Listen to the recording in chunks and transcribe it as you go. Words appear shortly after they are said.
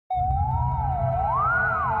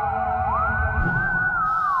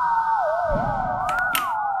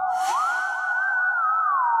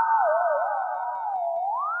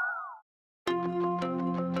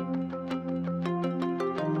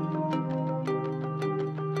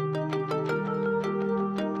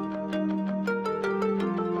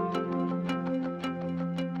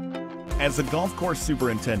As a golf course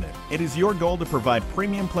superintendent, it is your goal to provide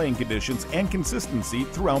premium playing conditions and consistency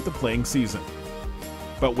throughout the playing season.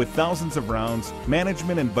 But with thousands of rounds,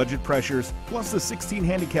 management and budget pressures, plus the 16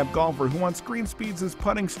 handicap golfer who wants green speeds his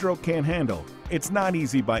putting stroke can't handle, it's not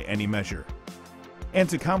easy by any measure. And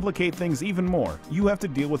to complicate things even more, you have to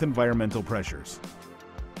deal with environmental pressures.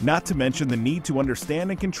 Not to mention the need to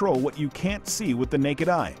understand and control what you can't see with the naked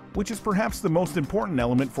eye, which is perhaps the most important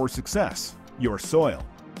element for success: your soil.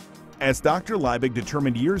 As Dr. Liebig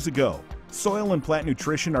determined years ago, soil and plant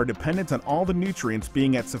nutrition are dependent on all the nutrients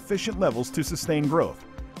being at sufficient levels to sustain growth.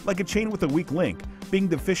 Like a chain with a weak link, being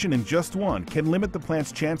deficient in just one can limit the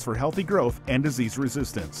plant's chance for healthy growth and disease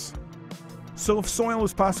resistance. So if soil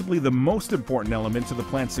is possibly the most important element to the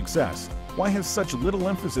plant's success, why has such little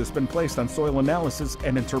emphasis been placed on soil analysis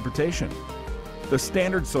and interpretation? The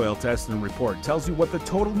standard soil test and report tells you what the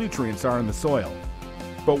total nutrients are in the soil.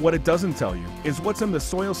 But what it doesn't tell you is what's in the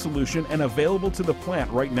soil solution and available to the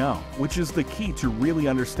plant right now, which is the key to really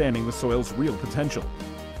understanding the soil's real potential.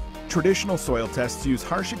 Traditional soil tests use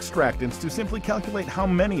harsh extractants to simply calculate how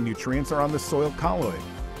many nutrients are on the soil colloid.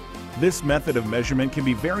 This method of measurement can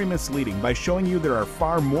be very misleading by showing you there are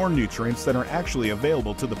far more nutrients than are actually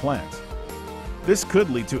available to the plant. This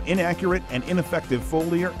could lead to inaccurate and ineffective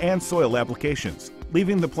foliar and soil applications,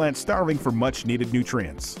 leaving the plant starving for much-needed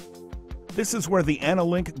nutrients. This is where the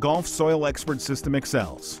Ana-Lync Golf Soil Expert System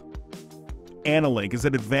excels. Ana-Lync is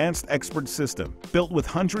an advanced expert system built with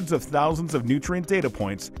hundreds of thousands of nutrient data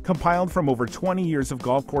points compiled from over 20 years of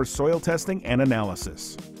golf course soil testing and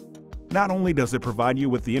analysis. Not only does it provide you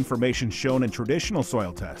with the information shown in traditional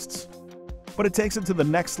soil tests, but it takes it to the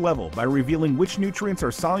next level by revealing which nutrients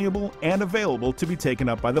are soluble and available to be taken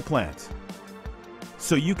up by the plant,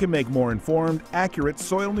 so you can make more informed, accurate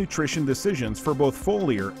soil nutrition decisions for both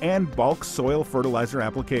foliar and bulk soil fertilizer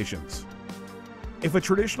applications. If a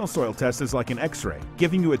traditional soil test is like an X-ray,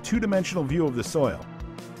 giving you a two-dimensional view of the soil,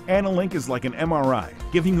 Ana-Lync is like an MRI,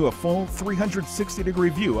 giving you a full 360-degree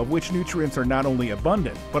view of which nutrients are not only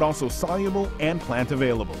abundant, but also soluble and plant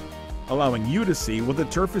available, allowing you to see what the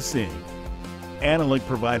turf is seeing. Ana-Lync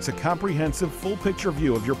provides a comprehensive, full-picture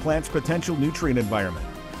view of your plant's potential nutrient environment,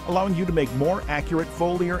 allowing you to make more accurate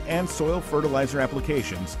foliar and soil fertilizer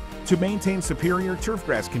applications to maintain superior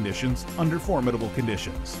turfgrass conditions under formidable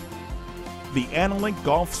conditions. The Ana-Lync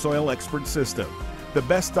Golf Soil Expert System, the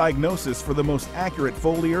best diagnosis for the most accurate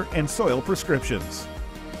foliar and soil prescriptions.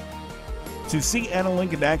 To see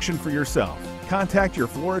Ana-Lync in action for yourself, contact your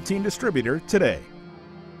Floratine distributor today.